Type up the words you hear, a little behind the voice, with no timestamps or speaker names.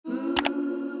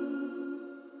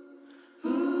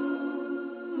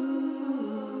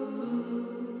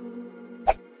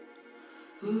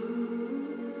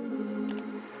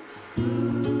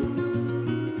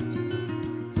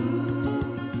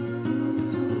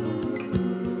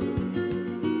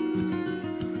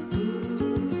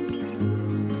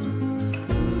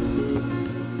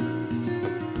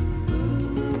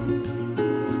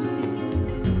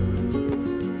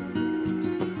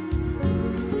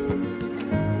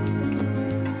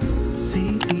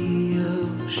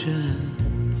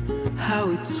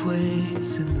it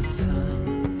sways in the sun,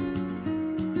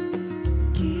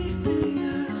 keeping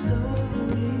our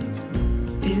stories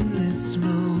in its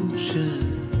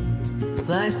motion.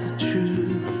 Lies the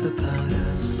truth about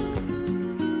us.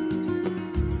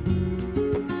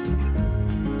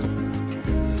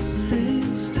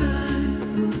 Things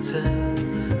time will tell,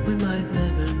 we might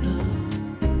never know.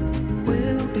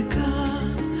 We'll be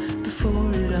gone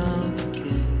before it all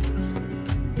begins.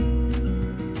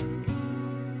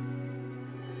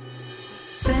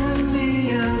 Send me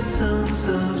your songs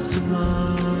of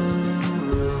tomorrow.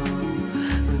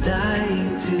 I'm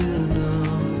dying to know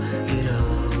it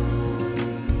all.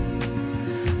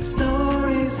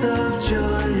 Stories of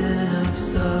joy and of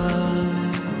sorrow.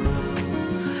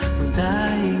 I'm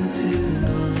dying to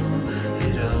know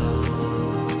it all.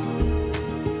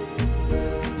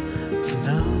 To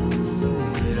know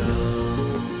it all.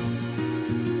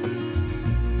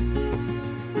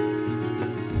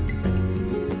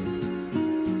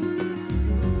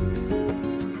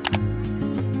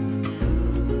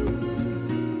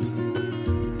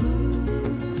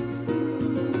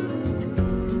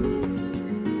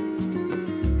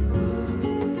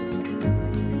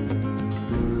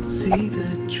 See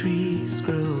the trees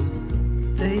grow,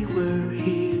 they were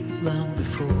here long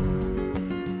before.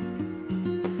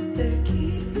 They're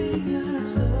keeping our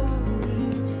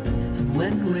stories, and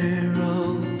when we're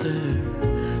older,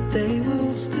 they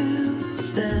will still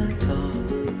stand tall.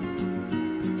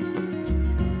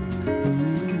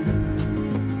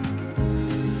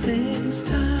 Things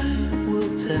time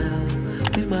will tell,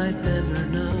 we might never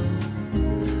know.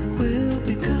 We'll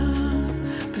be gone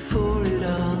before it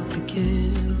all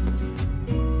begins.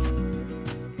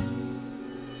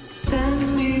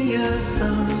 Send me your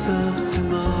songs of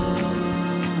tomorrow.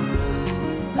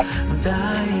 I'm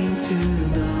dying to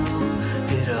know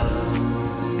it all.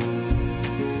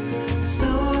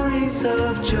 Stories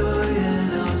of joy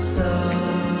and of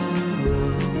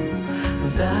sorrow.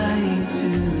 I'm dying to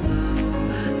know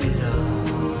it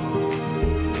all.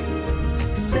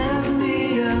 Send me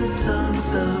your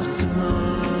songs of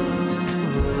tomorrow.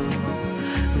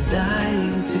 I'm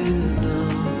dying to know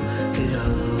it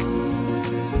all.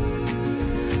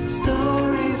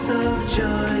 Stories of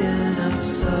joy and of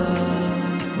sorrow.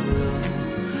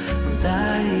 I'm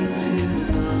dying to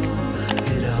know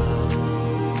it all.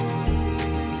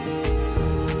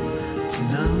 To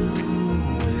know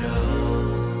it all.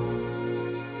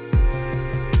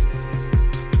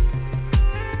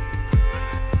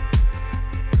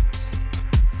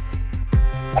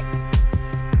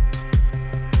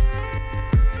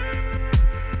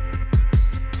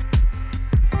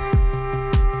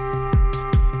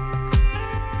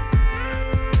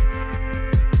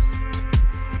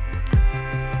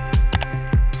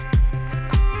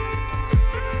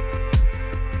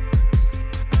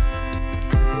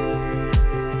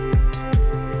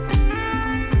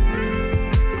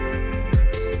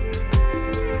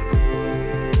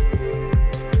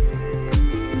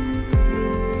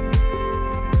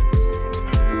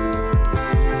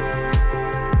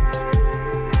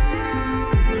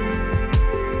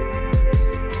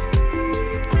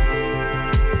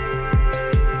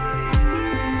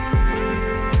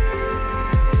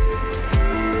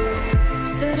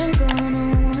 Said I'm gonna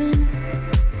win.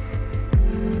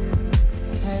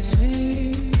 Catch me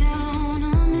down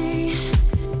on me.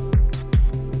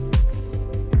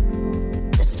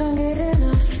 Just don't get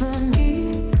enough for me.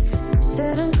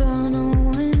 Said I'm gonna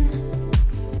win.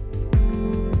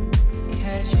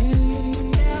 Catch me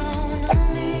down on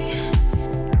me.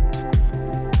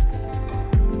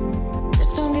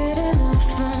 Just don't get enough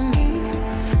for me.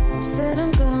 Said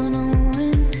I'm gonna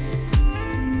win.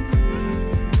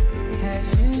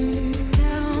 Catch me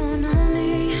down on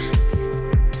me.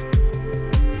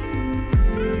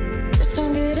 Just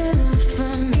don't get enough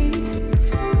for me.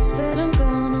 Said I'm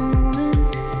gonna win.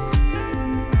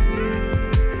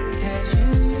 Catch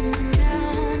me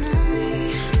down on me.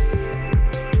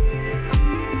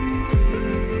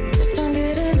 Just don't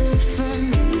get enough for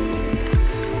me.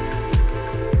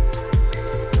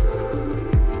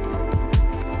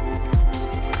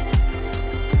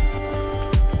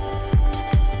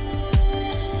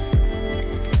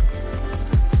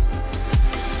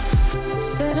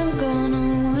 Said I'm gonna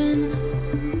win.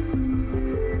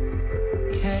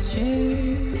 Catch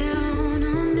you down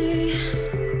on me.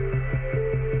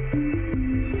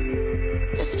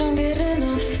 Just don't get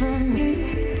enough from me.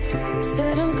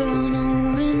 Said I'm gonna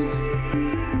win.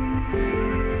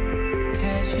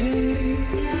 Catch you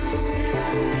down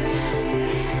on me.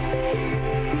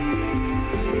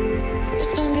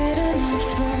 Just don't get enough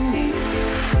from me.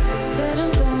 Said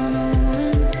I'm gonna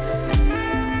win.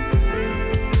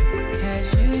 Catch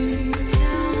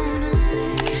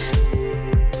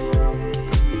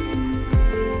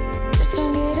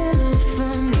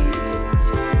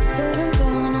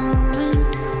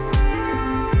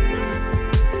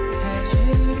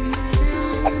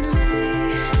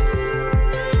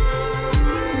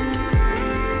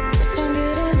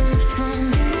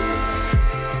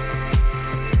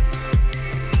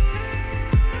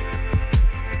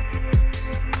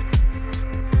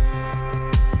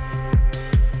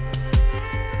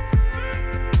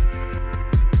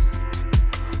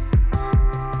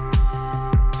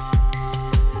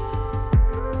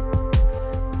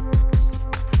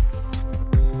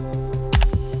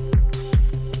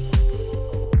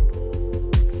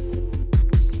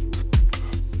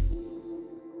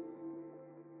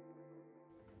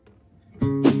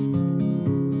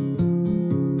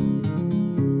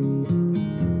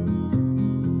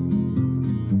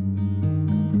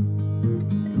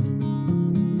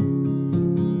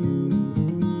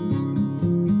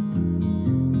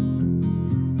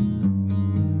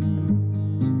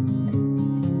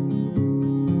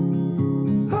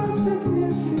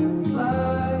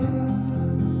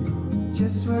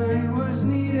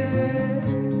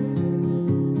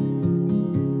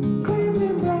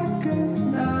Gleaming black as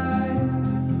night,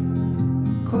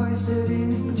 cloistered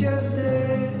in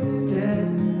injustice, dead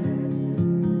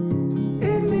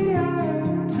in the eye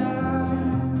of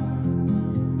time.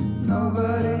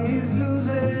 Nobody is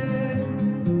losing.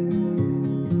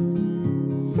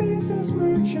 Faces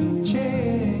merge and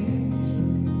change,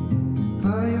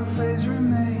 but your face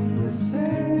remains the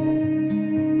same.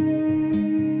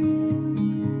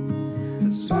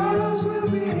 The swallows will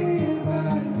be here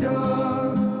by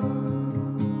dawn.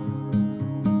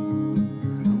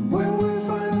 When we're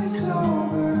finally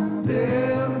sober,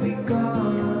 they'll be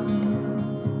gone.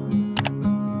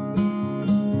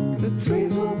 The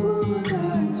trees will bloom and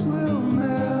ice will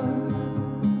melt.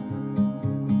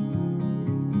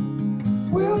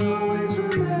 We'll always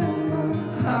remember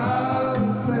how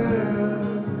it felt.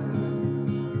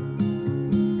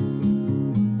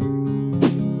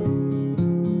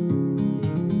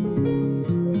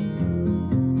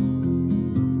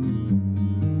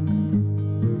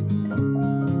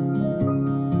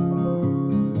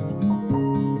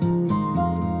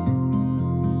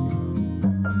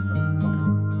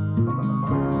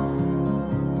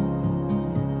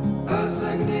 A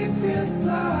significant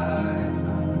life,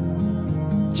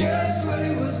 just what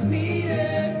it was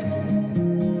needed.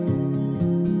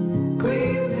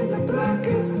 Clean in the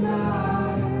blackest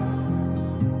night,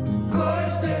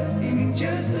 cloistered in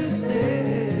injustice,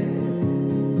 dead.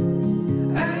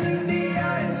 And in the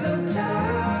eyes of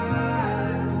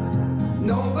time,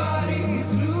 nobody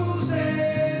is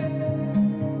losing.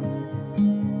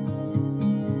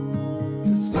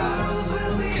 The sparrows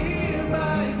will be here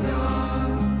by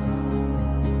dawn.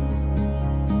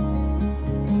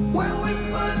 When we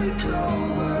finally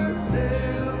sober,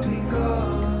 they'll be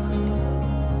gone.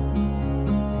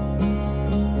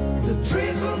 The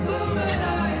trees will bloom and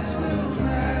ice will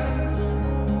melt.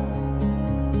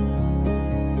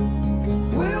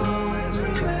 We'll always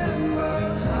remember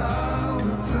how it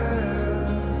felt.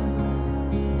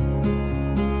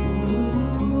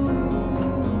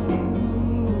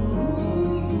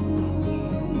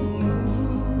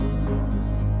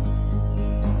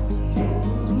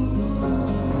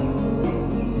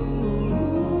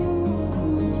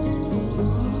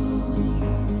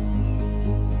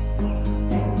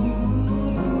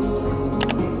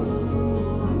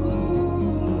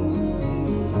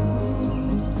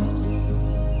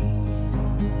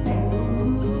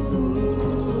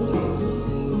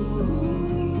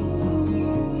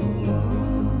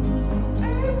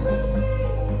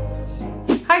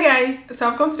 Hi guys, so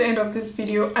I've come to the end of this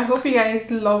video. I hope you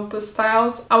guys love the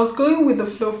styles. I was going with the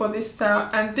flow for this style,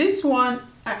 and this one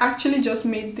I actually just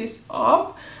made this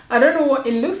up. I don't know what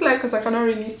it looks like because I cannot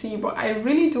really see, but I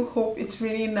really do hope it's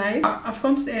really nice. I've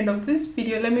come to the end of this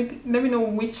video. Let me know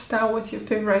which style was your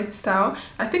favorite style.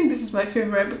 I think this is my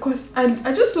favorite because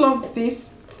I just love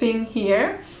this thing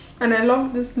here. And I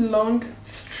love this long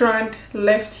strand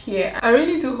left here. I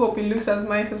really do hope it looks as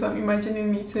nice as I'm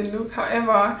imagining me to look.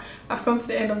 However, I've come to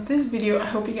the end of this video. I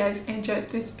hope you guys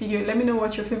enjoyed this video. Let me know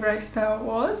what your favorite style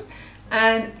was.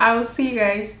 And I'll see you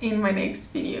guys in my next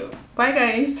video. Bye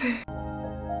guys.